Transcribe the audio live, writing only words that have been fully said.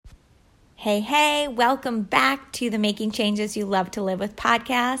Hey, welcome back to the Making Changes You Love to Live with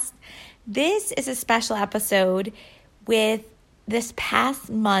podcast. This is a special episode with this past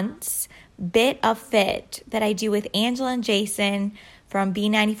month's Bit of Fit that I do with Angela and Jason from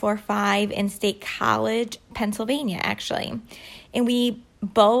B94.5 in State College, Pennsylvania, actually. And we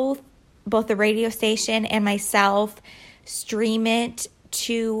both the radio station and myself, stream it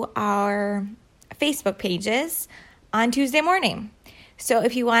to our Facebook pages on Tuesday morning. So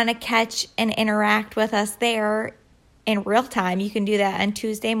if you want to catch and interact with us there in real time, you can do that on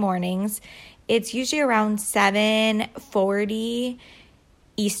Tuesday mornings. It's usually around 7:40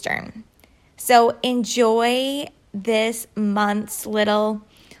 Eastern. So enjoy this month's little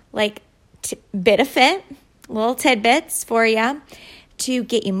bit of fit, little tidbits for you to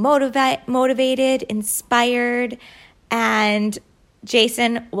get you motivated, inspired, and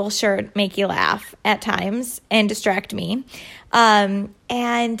Jason will sure make you laugh at times and distract me.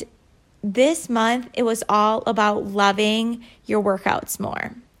 And this month, it was all about loving your workouts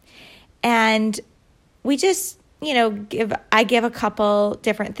more. And we just, I give a couple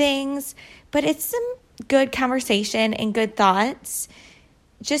different things, but it's some good conversation and good thoughts.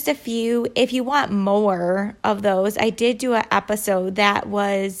 Just a few. If you want more of those, I did do an episode that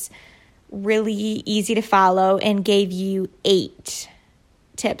was really easy to follow and gave you 8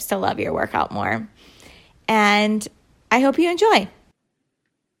 tips to love your workout more. And I hope you enjoy.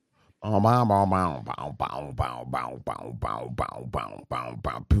 Fitness.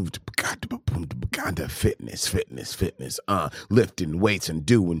 Lifting weights and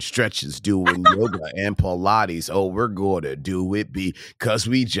doing stretches, doing yoga and Pilates. Oh, we're going to do it because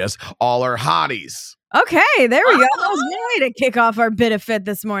we just all are hotties. Okay, there we go. That was a way to kick off our Bit of Fit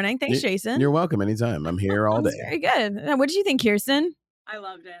this morning. Thanks, Jason. You're welcome anytime. I'm here all day. Very good. What did you think, Kirsten? I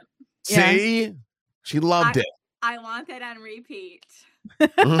loved it. See? She loved it. I want that on repeat.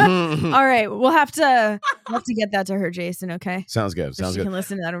 All right, we'll have to get that to her, Jason. Okay, sounds good. She can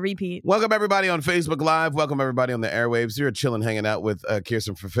listen to that on repeat. Welcome everybody on Facebook Live. Welcome everybody on the airwaves. You're chilling, hanging out with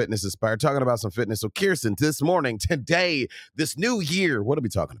Kirsten for Fitness Inspired, talking about some fitness. So, Kirsten, this morning, today, this new year, what are we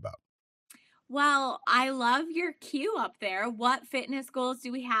talking about? Well, I love your cue up there. What fitness goals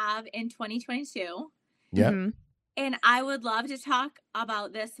do we have in 2022? Yeah, and I would love to talk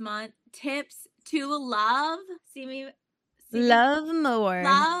about this month tips to love. Love more.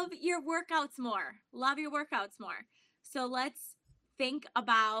 Love your workouts more. Love your workouts more. So let's think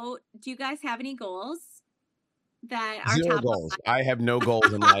about, do you guys have any goals that are Zero top goals? I have no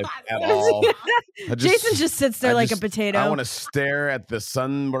goals in life at all. Jason just sits there like a potato. I want to stare at the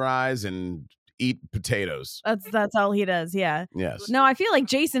sunrise and eat potatoes. That's all he does. Yeah. Yes. No, I feel like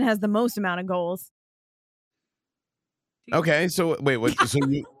Jason has the most amount of goals. Okay. So wait, what? So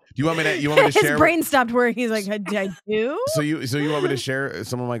you want me to share? His brain stopped working. He's like, I do. So you want me to share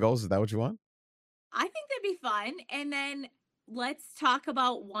some of my goals? Is that what you want? I think that'd be fun. And then let's talk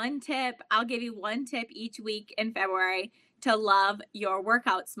about one tip. I'll give you one tip each week in February to love your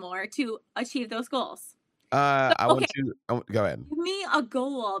workouts more to achieve those goals. I want you. Go ahead. Give me a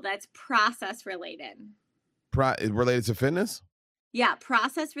goal that's process related. Related to fitness? Yeah,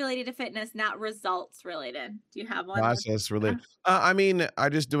 process related to fitness, not results related. Do you have one? Process related. I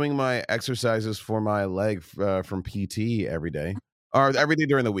just doing my exercises for my leg from PT every day. Or every day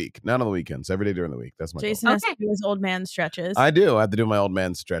during the week, not on the weekends. Every day during the week. That's my Jason goal. has to do his old man stretches. I do. I have to do my old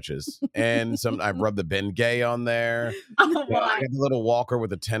man stretches. And I rub the Bengay on there. Oh, I have a little walker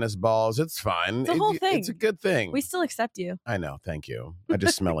with the tennis balls. It's fine. The whole thing. It's a good thing. We still accept you. I know. Thank you. I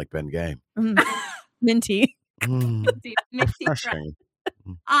just smell like Bengay. Minty. Refreshing.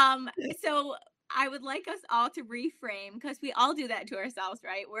 So I would like us all to reframe, because we all do that to ourselves,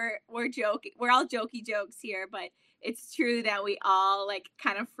 right? We're joking. We're all jokey jokes here, but it's true that we all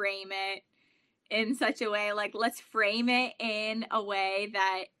kind of frame it in such a way, let's frame it in a way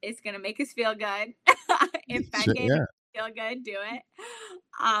that is going to make us feel good. If that makes us feel good, do it.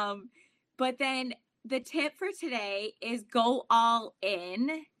 But then the tip for today is go all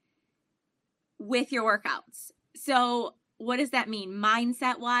in with your workouts. So what does that mean?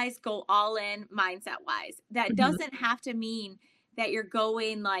 Mindset wise, go all in mindset wise. That doesn't have to mean that you're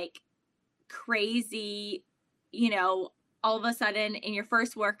going crazy, all of a sudden in your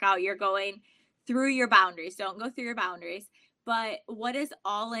first workout, you're going through your boundaries. Don't go through your boundaries. But what does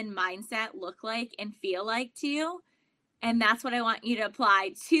all in mindset look like and feel like to you? And that's what I want you to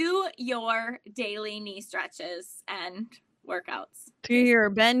apply to your daily knee stretches and workouts. Do your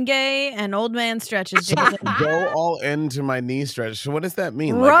Bengay and old man stretches, Jason. Go all into my knee stretch. So what does that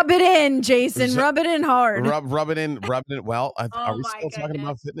mean? Rub it in, Jason. Rub it in hard. Rub it in. Well, are we my still talking goodness.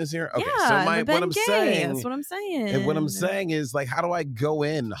 about fitness here? Okay, Yeah, so the what I'm Bengay, saying, that's what I'm saying. and what I'm saying is like, how do I go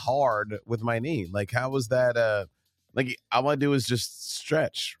in hard with my knee? Like, how was that? Like, all I do is just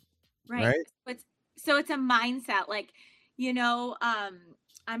stretch, right? So it's a mindset. Like,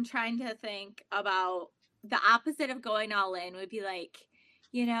 I'm trying to think about the opposite of going all in would be like,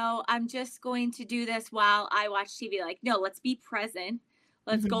 I'm just going to do this while I watch TV. Like, no, let's be present.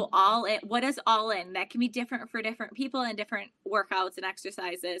 Let's go all in. What is all in? That can be different for different people and different workouts and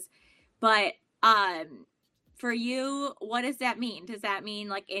exercises. But for you, what does that mean? Does that mean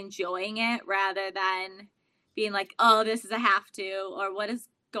like enjoying it rather than being like, oh, this is a have to? Or what does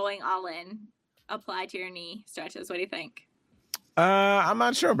going all in apply to your knee stretches? What do you think? I'm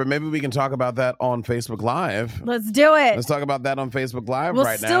not sure, but maybe we can talk about that on Facebook Live. Let's do it. Let's talk about that on Facebook Live We'll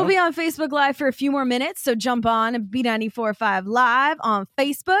right now. still be on Facebook Live for a few more minutes, so jump on B94.5 Live on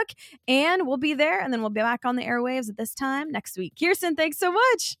Facebook, and we'll be there, and then we'll be back on the airwaves at this time next week. Kirsten, thanks so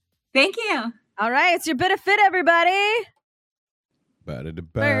much. Thank you. All right, it's your bit of fit, everybody. Birder.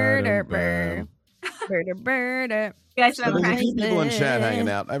 Birder. You guys So have there's a practice. few people in chat hanging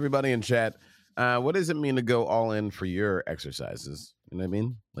out. Everybody in chat. What does it mean to go all in for your exercises? You know what I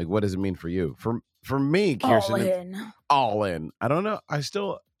mean? Like, what does it mean for you? For me, Kirsten, all in. I don't know. I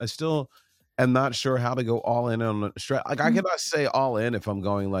still am not sure how to go all in on a stretch. Like, I cannot say all in if I'm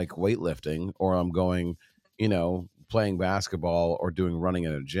going like weightlifting or I'm going, playing basketball or doing running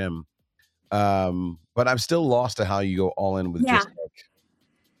in a gym. But I'm still lost to how you go all in with just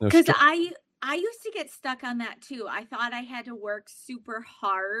like. Because I used to get stuck on that too. I thought I had to work super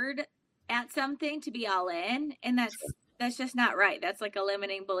hard at something to be all in, and that's just not right. That's like a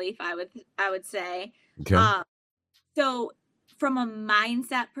limiting belief, I would say. Okay. So from a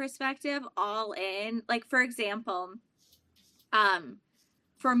mindset perspective, all in, like for example,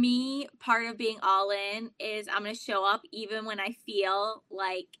 for me, part of being all in is I'm going to show up even when I feel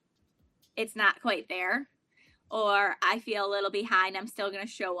like it's not quite there, or I feel a little behind. I'm still going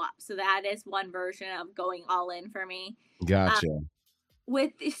to show up. So that is one version of going all in for me. Gotcha.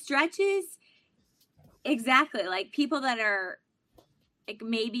 With the stretches, exactly, like people that are like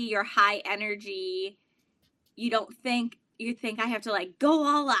maybe you're high energy, you think I have to like go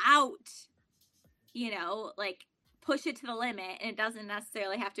all out, like push it to the limit, and it doesn't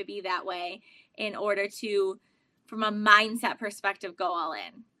necessarily have to be that way in order to, from a mindset perspective, go all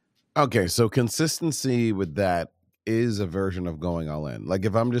in. Okay, so consistency with that is a version of going all in. Like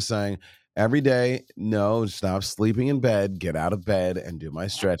if I'm just saying every day, no, stop sleeping in bed, get out of bed and do my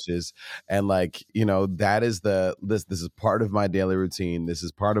stretches. And like, that is this is part of my daily routine. This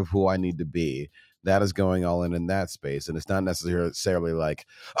is part of who I need to be. That is going all in that space. And it's not necessarily like,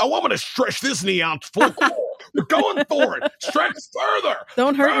 oh, I'm going to stretch this knee out full core. We're going for it. Stretch further.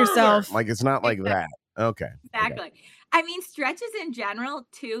 Don't hurt yourself. Like, it's not like that. Okay. Exactly. Okay. I mean, stretches in general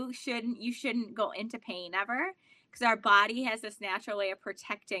too, you shouldn't go into pain ever, because our body has this natural way of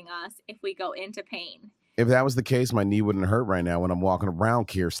protecting us if we go into pain. If that was the case, my knee wouldn't hurt right now when I'm walking around,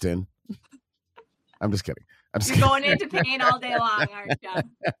 Kirsten. I'm just kidding. You're going into pain all day long, aren't you?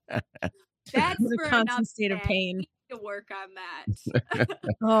 That's a constant state of pain. We need to work on that.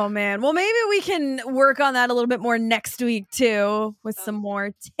 Oh man. Well, maybe we can work on that a little bit more next week too, with some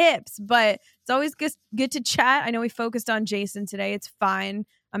more tips. But it's always good to chat. I know we focused on Jason today. It's fine.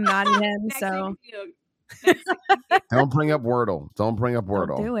 I'm not him. So don't bring up Wordle. Don't bring up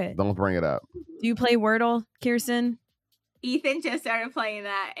Wordle. Don't do it. Don't bring it up. Do you play Wordle, Kirsten? Ethan just started playing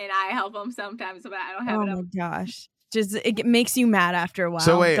that, and I help him sometimes, but I don't have it up. Oh my gosh. Just it makes you mad after a while.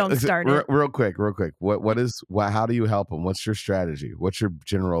 So wait, don't start it. Real quick. How do you help him? What's your strategy? What's your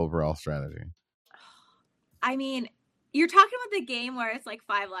general overall strategy? I mean, you're talking about the game where it's like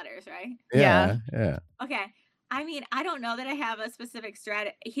 5 letters, right? Yeah. Okay. I mean, I don't know that I have a specific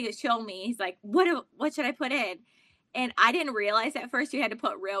strategy. He showed me. He's like, what should I put in? And I didn't realize at first you had to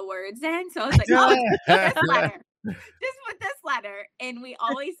put real words in. So I was like, this letter. Just put this letter. And we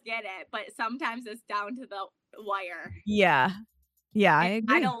always get it. But sometimes it's down to the wire. Yeah. Yeah, I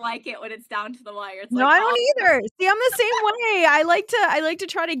agree. I don't like it when it's down to the wire. It's no, like, I don't either. See, I'm the same way. I like to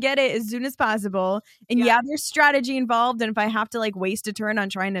try to get it as soon as possible. And yeah, there's strategy involved. And if I have to like waste a turn on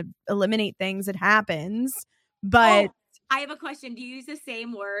trying to eliminate things, it happens. But I have a question. Do you use the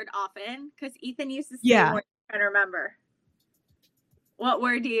same word often? Because Ethan uses the same word. I'm trying to remember. What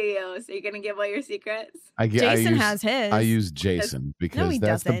word do you use? Are you going to give away your secrets? Jason has his. I use Jason because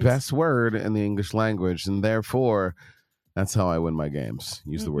that's the best word in the English language. And therefore, that's how I win my games.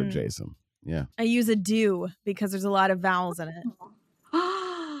 Use the word Jason. Yeah. I use a do because there's a lot of vowels in it.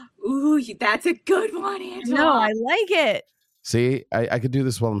 Ooh, that's a good one, Angela. No, I like it. See, I could do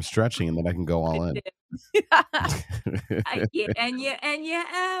this while I'm stretching, and then I can go all in.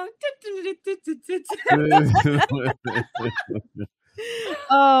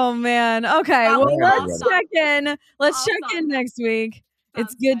 Oh man. Okay. Oh, Well, yeah. let's check in. Let's check in next week.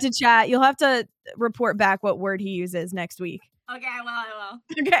 It's good to chat. You'll have to report back what word he uses next week. Okay, I will.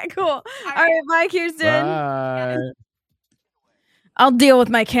 Okay, cool. All right, bye, Kirsten. Bye. I'll deal with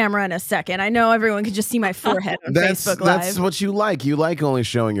my camera in a second. I know everyone can just see my forehead on Facebook Live. That's what you like. You like only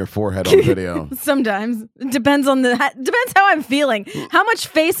showing your forehead on video. Sometimes it depends how I'm feeling. How much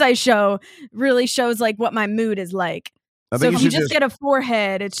face I show really shows like what my mood is like. So if you just get a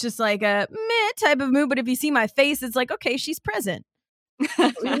forehead, it's just like a meh type of mood. But if you see my face, it's like, okay, she's present.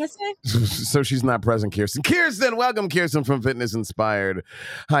 What were you gonna say? So she's not present, Kirsten. Kirsten, welcome, Kirsten from Fitness Inspired.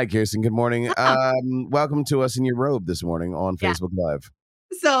 Hi, Kirsten. Good morning. Welcome to us in your robe this morning on Facebook Live.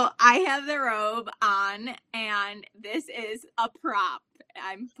 So I have the robe on, and this is a prop.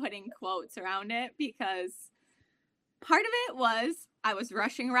 I'm putting quotes around it because part of it was I was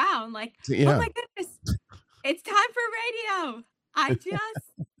rushing around like, oh my goodness, it's time for radio. I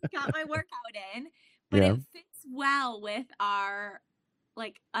just got my workout in, but it fits well with our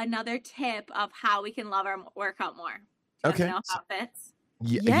another tip of how we can love our workout more. Okay. Know how it fits?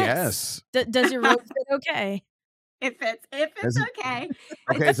 Yes. Does your robe fit okay? It fits. It fits okay.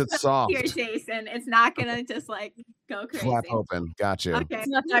 Okay, so it's soft. Here, Jason. It's not gonna just go crazy. Flap open. Gotcha. Okay. It's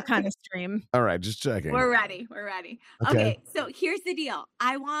not that kind of stream. All right, just checking. We're ready. Okay, so here's the deal.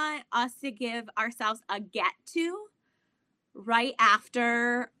 I want us to give ourselves a get to right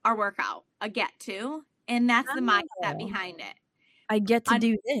after our workout. A get to. And that's the mindset behind it. I get to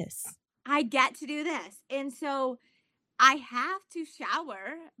do this. I get to do this. And so I have to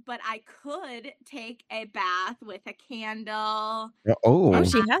shower, but I could take a bath with a candle. Oh,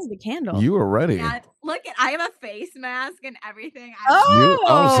 she has the candle. You are ready. Yeah, look, I have a face mask and everything.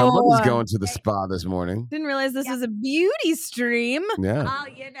 Somebody's going to the spa this morning. Didn't realize this was a beauty stream. Yeah.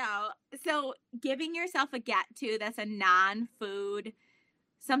 Oh, so giving yourself a get to that's a non-food,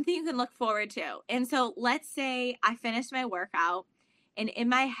 something you can look forward to. And so let's say I finished my workout. And in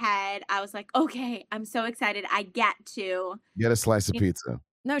my head, I was like, okay, I'm so excited. I get to get a slice of pizza.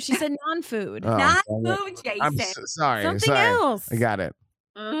 No, she said non-food. Non-food, Jason. I'm sorry. Something else. I got it.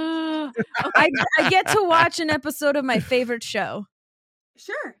 I get to watch an episode of my favorite show.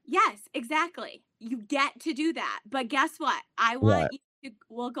 Sure. Yes, exactly. You get to do that. But guess what? I want you to,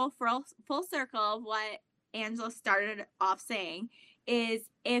 we'll go full circle of what Angela started off saying is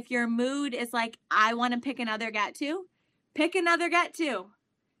if your mood is like, I want to pick another get to, pick another get to.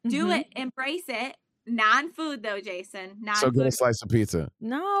 Do it. Embrace it. Non-food though, Jason. So get a slice of pizza.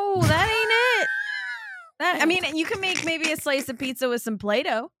 No, that ain't it. I mean, you can make maybe a slice of pizza with some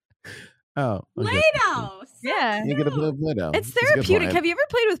Play-Doh. Oh. Okay. Play-Doh. Yeah. You get a bit of Play-Doh. It's therapeutic. Have you ever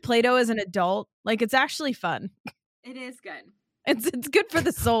played with Play-Doh as an adult? Like, it's actually fun. It is good. It's good for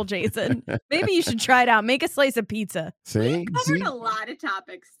the soul, Jason. Maybe you should try it out. Make a slice of pizza. See? We covered a lot of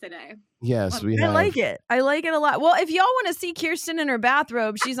topics today. Yes, we have. I like it. I like it a lot. Well, if y'all want to see Kirsten in her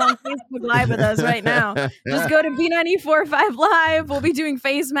bathrobe, she's on Facebook Live with us right now. Just go to B945 Live. We'll be doing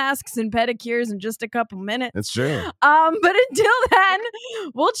face masks and pedicures in just a couple minutes. It's true. But until then,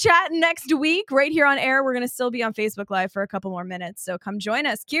 we'll chat next week right here on air. We're going to still be on Facebook Live for a couple more minutes. So come join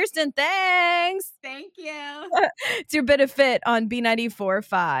us. Kirsten, thanks. Thank you. It's your Bit of Fit on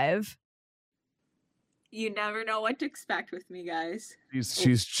B945. You never know what to expect with me, guys.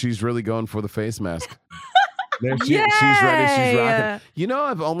 She's really going for the face mask. There she's ready. She's rocking. You know,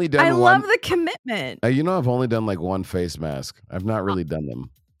 I've only done I love the commitment. You know, I've only done like one face mask. I've not really done them.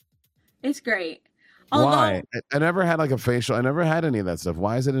 It's great. Why? I never had like a facial. I never had any of that stuff.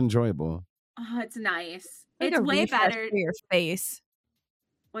 Why is it enjoyable? Oh, it's nice. Like it's way better for your face.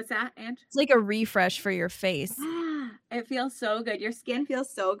 What's that, Ange? It's like a refresh for your face. It feels so good. Your skin feels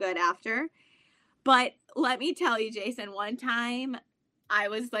so good after. But let me tell you, Jason, one time I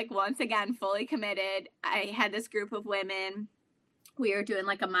was like once again fully committed. I had this group of women. We were doing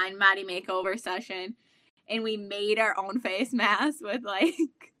like a mind body makeover session, and we made our own face masks with like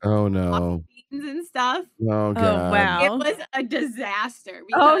beans and stuff. Oh god! Oh, wow! It was a disaster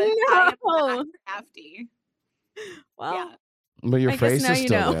because I am not crafty. Well. Yeah. But your face is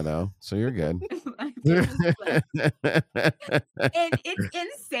still there, though, so you're good. And it's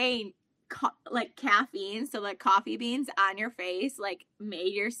insane. Like caffeine, so like coffee beans on your face, like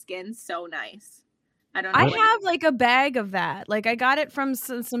made your skin so nice. I don't know. I have like a bag of that. Like I got it from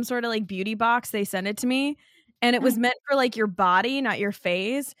some sort of like beauty box. They sent it to me, and it was meant for like your body, not your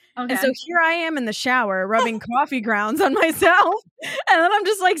face. Okay. And so here I am in the shower rubbing coffee grounds on myself, and then I'm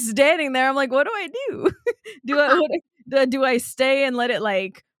just like standing there. I'm like, what do I do? Do I stay and let it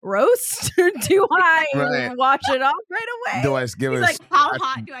like roast, or do I wash it off right away? Do I give it? Like, how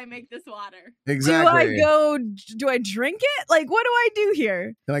hot do I make this water? Exactly. Do I drink it? Like, what do I do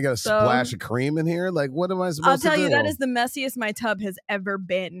here? Can I get a splash of cream in here? Like, what am I supposed to do? I'll tell you, that is the messiest my tub has ever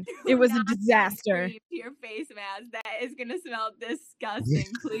been. It was a disaster. Your face mask. That is going to smell disgusting.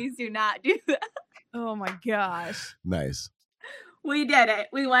 Please do not do that. Oh my gosh. Nice. We did it.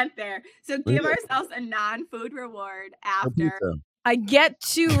 We went there. So give ourselves a non-food reward after. I get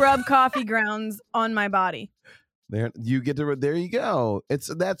to rub coffee grounds on my body. There you go.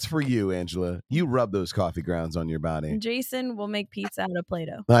 That's for you, Angela. You rub those coffee grounds on your body. Jason will make pizza out of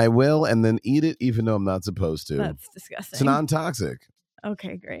Play-Doh. I will, and then eat it even though I'm not supposed to. That's disgusting. It's non-toxic.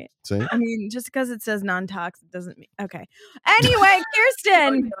 Okay, great. See? I mean, just because it says non-toxic doesn't mean okay. Anyway,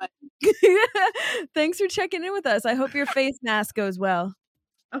 Kirsten, thanks for checking in with us. I hope your face mask goes well.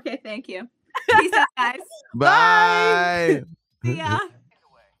 Okay, thank you. Peace out, guys. Bye. See ya.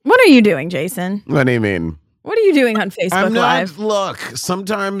 What are you doing, Jason? What do you mean? What are you doing on Facebook Live? Look,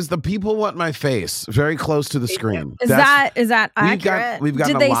 sometimes the people want my face very close to the screen. Is that accurate? We've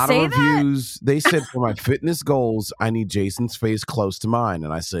gotten a lot of reviews. They said for my fitness goals, I need Jason's face close to mine.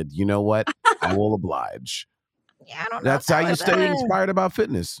 And I said, you know what? I will oblige. Yeah, I don't know. That's how you stay inspired about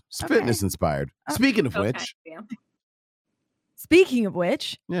fitness. It's fitness inspired. Speaking of which. Speaking of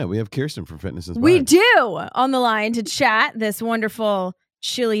which. Yeah, we have Kirsten from Fitness Inspired. We do on the line to chat this wonderful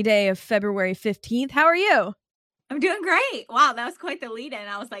chilly day of February 15th. How are you? I'm doing great. Wow, that was quite the lead in.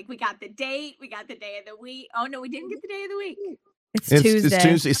 I was like, we got the date. We got the day of the week. Oh, no, we didn't get the day of the week. It's Tuesday. It's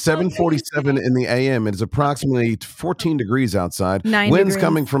Tuesday, 7:47 in the a.m. It is approximately 14 degrees outside. 9 Wind's degrees.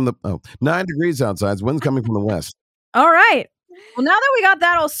 coming from 9 degrees outside. Wind's coming from the west. All right. Well, now that we got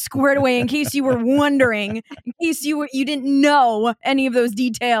that all squared away, in case you were wondering, in case you didn't know any of those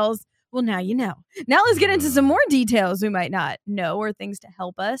details, well, now you know. Now let's get into some more details we might not know or things to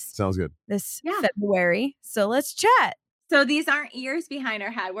help us. Sounds good. This February. So let's chat. So these aren't ears behind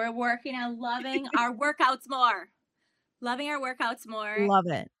our head. We're working on loving our workouts more. Loving our workouts more. Love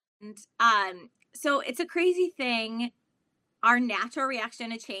it. And so it's a crazy thing. Our natural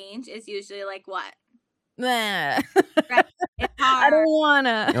reaction to change is usually like what? Right? It's hard. I don't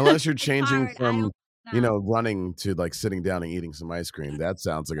wanna. Unless you're changing from running to like sitting down and eating some ice cream. That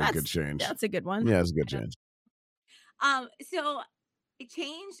sounds like a good change. That's a good one. Yeah, it's a good change. So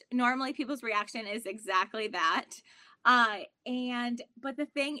change, normally people's reaction is exactly that. But the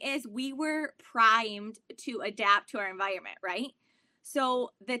thing is, we were primed to adapt to our environment, right?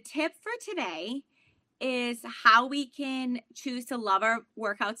 So the tip for today is how we can choose to love our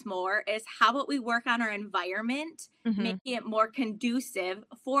workouts more is how about we work on our environment, making it more conducive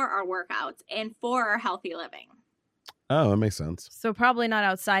for our workouts and for our healthy living. Oh, that makes sense. So probably not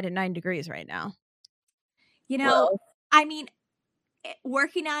outside at 9 degrees right now. I mean,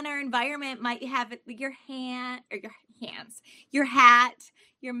 working on our environment might have your hat, your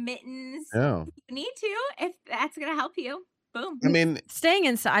mittens. Yeah. You need to, if that's going to help you. Boom. I mean, staying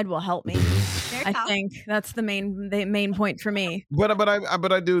inside will help me. I think that's the main point for me. But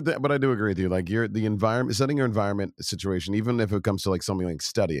I do agree with you. Like the environment, setting your environment situation, even if it comes to like something like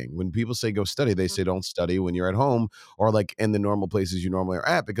studying. When people say go study, they say don't study when you're at home or like in the normal places you normally are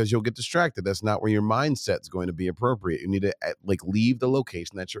at because you'll get distracted. That's not where your mindset's going to be appropriate. You need to like leave the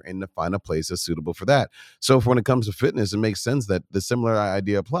location that you're in to find a place that's suitable for that. So when it comes to fitness, it makes sense that the similar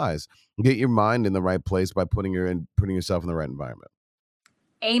idea applies. Get your mind in the right place by putting yourself in the right environment.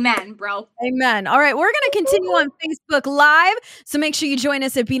 Amen, bro. Amen. All right, we're going to continue on Facebook Live, so make sure you join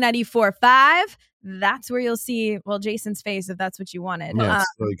us at B94.5. That's where you'll see, Jason's face if that's what you wanted. Yeah, it's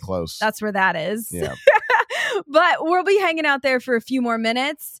really close. That's where that is. Yeah. But we'll be hanging out there for a few more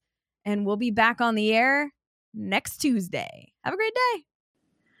minutes, and we'll be back on the air next Tuesday. Have a great day.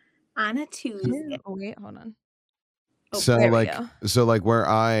 On a Tuesday. Oh, wait, hold on. So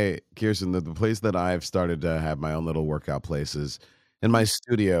where Kirsten, the place that I've started to have my own little workout places in my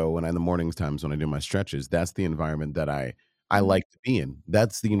studio in the morning times when I do my stretches, that's the environment that I like to be in.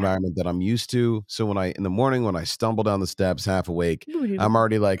 That's the environment that I'm used to. So in the morning when I stumble down the steps half awake, I'm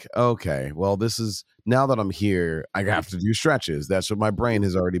already like, okay, well, this is now that I'm here, I have to do stretches. That's what my brain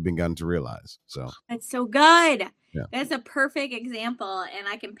has already begun to realize. So that's so good. Yeah. That's a perfect example. And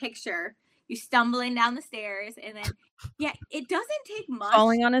I can picture you stumbling down the stairs and then, it doesn't take much.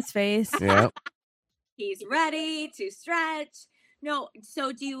 Falling on his face. Yeah. He's ready to stretch. No.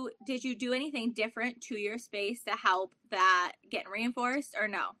 So did you do anything different to your space to help that get reinforced or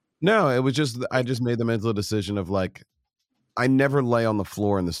no? No, it was just I just made the mental decision of like I never lay on the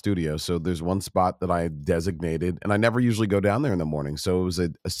floor in the studio. So there's one spot that I designated, and I never usually go down there in the morning. So it was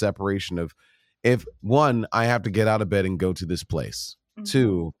a separation of if one, I have to get out of bed and go to this place. Mhm.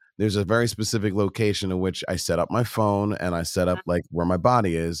 Two, there's a very specific location in which I set up my phone and I set up like where my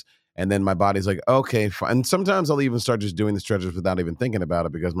body is. And then my body's like, okay, fine. And sometimes I'll even start just doing the stretches without even thinking about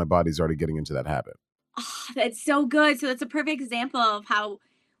it because my body's already getting into that habit. Oh, that's so good. So that's a perfect example of how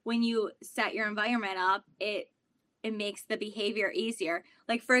when you set your environment up, it makes the behavior easier.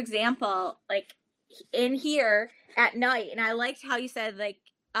 Like for example, like in here at night, and I liked how you said like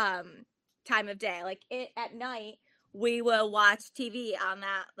time of day. Like at night, we will watch TV on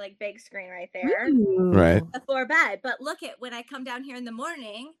that like big screen right there. Ooh. Right. Before bed. But look at when I come down here in the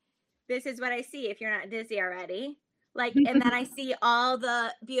morning, this is what I see if you're not dizzy already. Like, and then I see all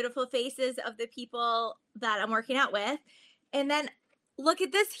the beautiful faces of the people that I'm working out with. And then look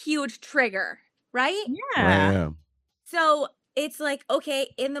at this huge trigger, right? Yeah. Yeah. So it's like,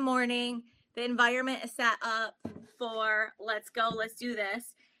 okay, in the morning, the environment is set up for let's go, let's do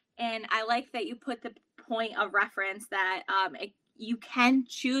this. And I like that you put the point of reference that you can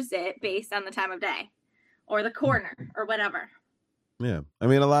choose it based on the time of day or the corner or whatever. Yeah. I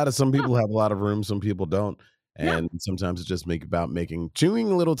mean, some people have a lot of room, some people don't. And sometimes it's just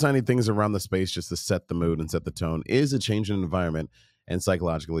chewing little tiny things around the space just to set the mood and set the tone is a change in environment and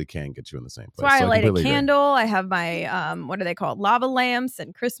psychologically can get you in the same place. That's why So I light a completely agree. candle. I have my, what are they called? Lava lamps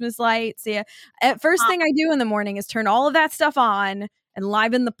and Christmas lights. Yeah. At first thing I do in the morning is turn all of that stuff on and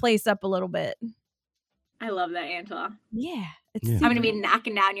liven the place up a little bit. I love that, Angela. Yeah. Yeah. I'm going to be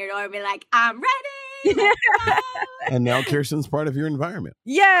knocking down your door and be like, I'm ready. Let's go. And now Kirsten's part of your environment.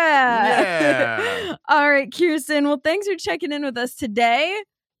 Yeah. All right, Kirsten. Well, thanks for checking in with us today.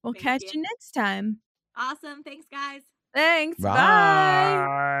 We'll Thank catch you. you next time. Awesome. Thanks, guys. Thanks. Bye.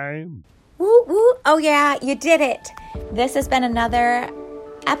 Bye. Woo woo. Oh yeah, you did it. This has been another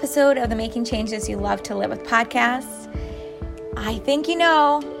episode of the Making Changes You Love to Live with podcast. I think you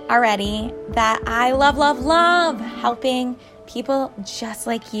know already that I love helping people just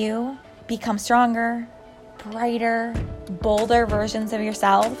like you become stronger, brighter, bolder versions of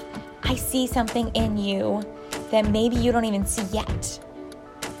yourself. I see something in you that maybe you don't even see yet.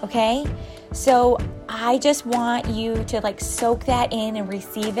 Okay? So I just want you to like soak that in and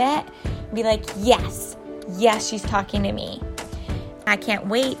receive it. Be like, yes, she's talking to me. I can't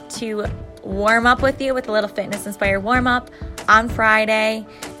wait to warm up with you with a little fitness inspired warm up on Friday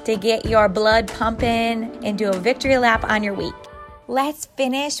to get your blood pumping and do a victory lap on your week. Let's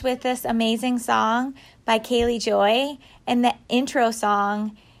finish with this amazing song by Kaylee Joy, and the intro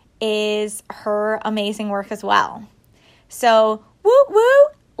song is her amazing work as well. So, woo woo,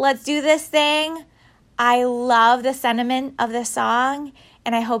 let's do this thing. I love the sentiment of this song,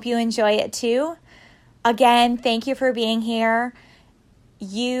 and I hope you enjoy it too. Again, thank you for being here.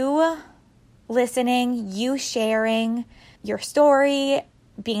 You listening, you sharing your story,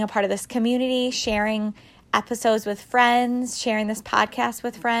 being a part of this community, sharing episodes with friends, sharing this podcast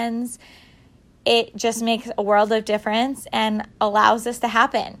with friends. It just makes a world of difference and allows this to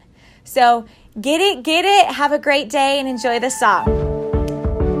happen. So get it, have a great day and enjoy the song.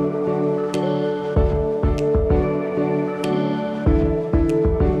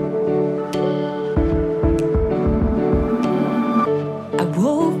 I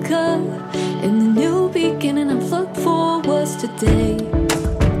woke up and the new beginning I've looked for was today.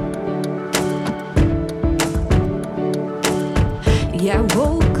 Yeah, I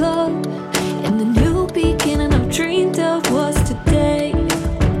woke up and the new beginning I've dreamed of was today.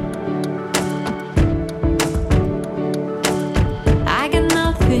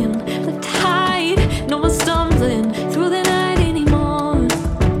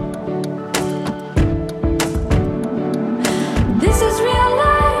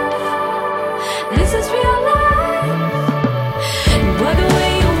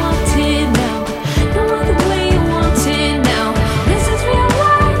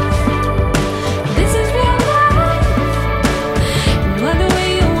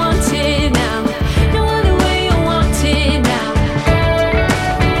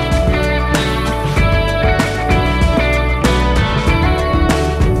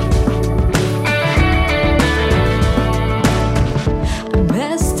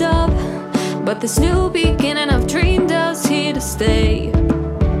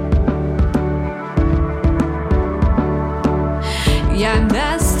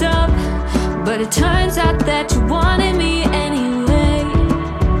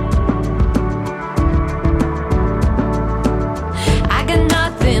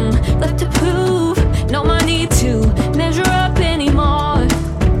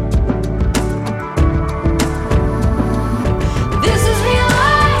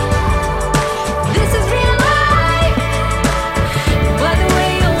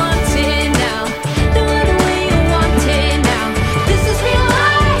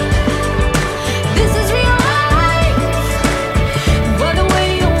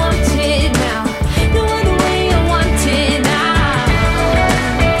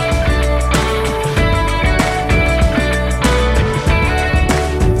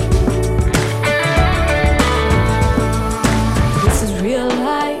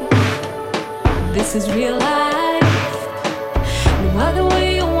 your life. No other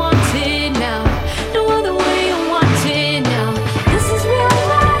way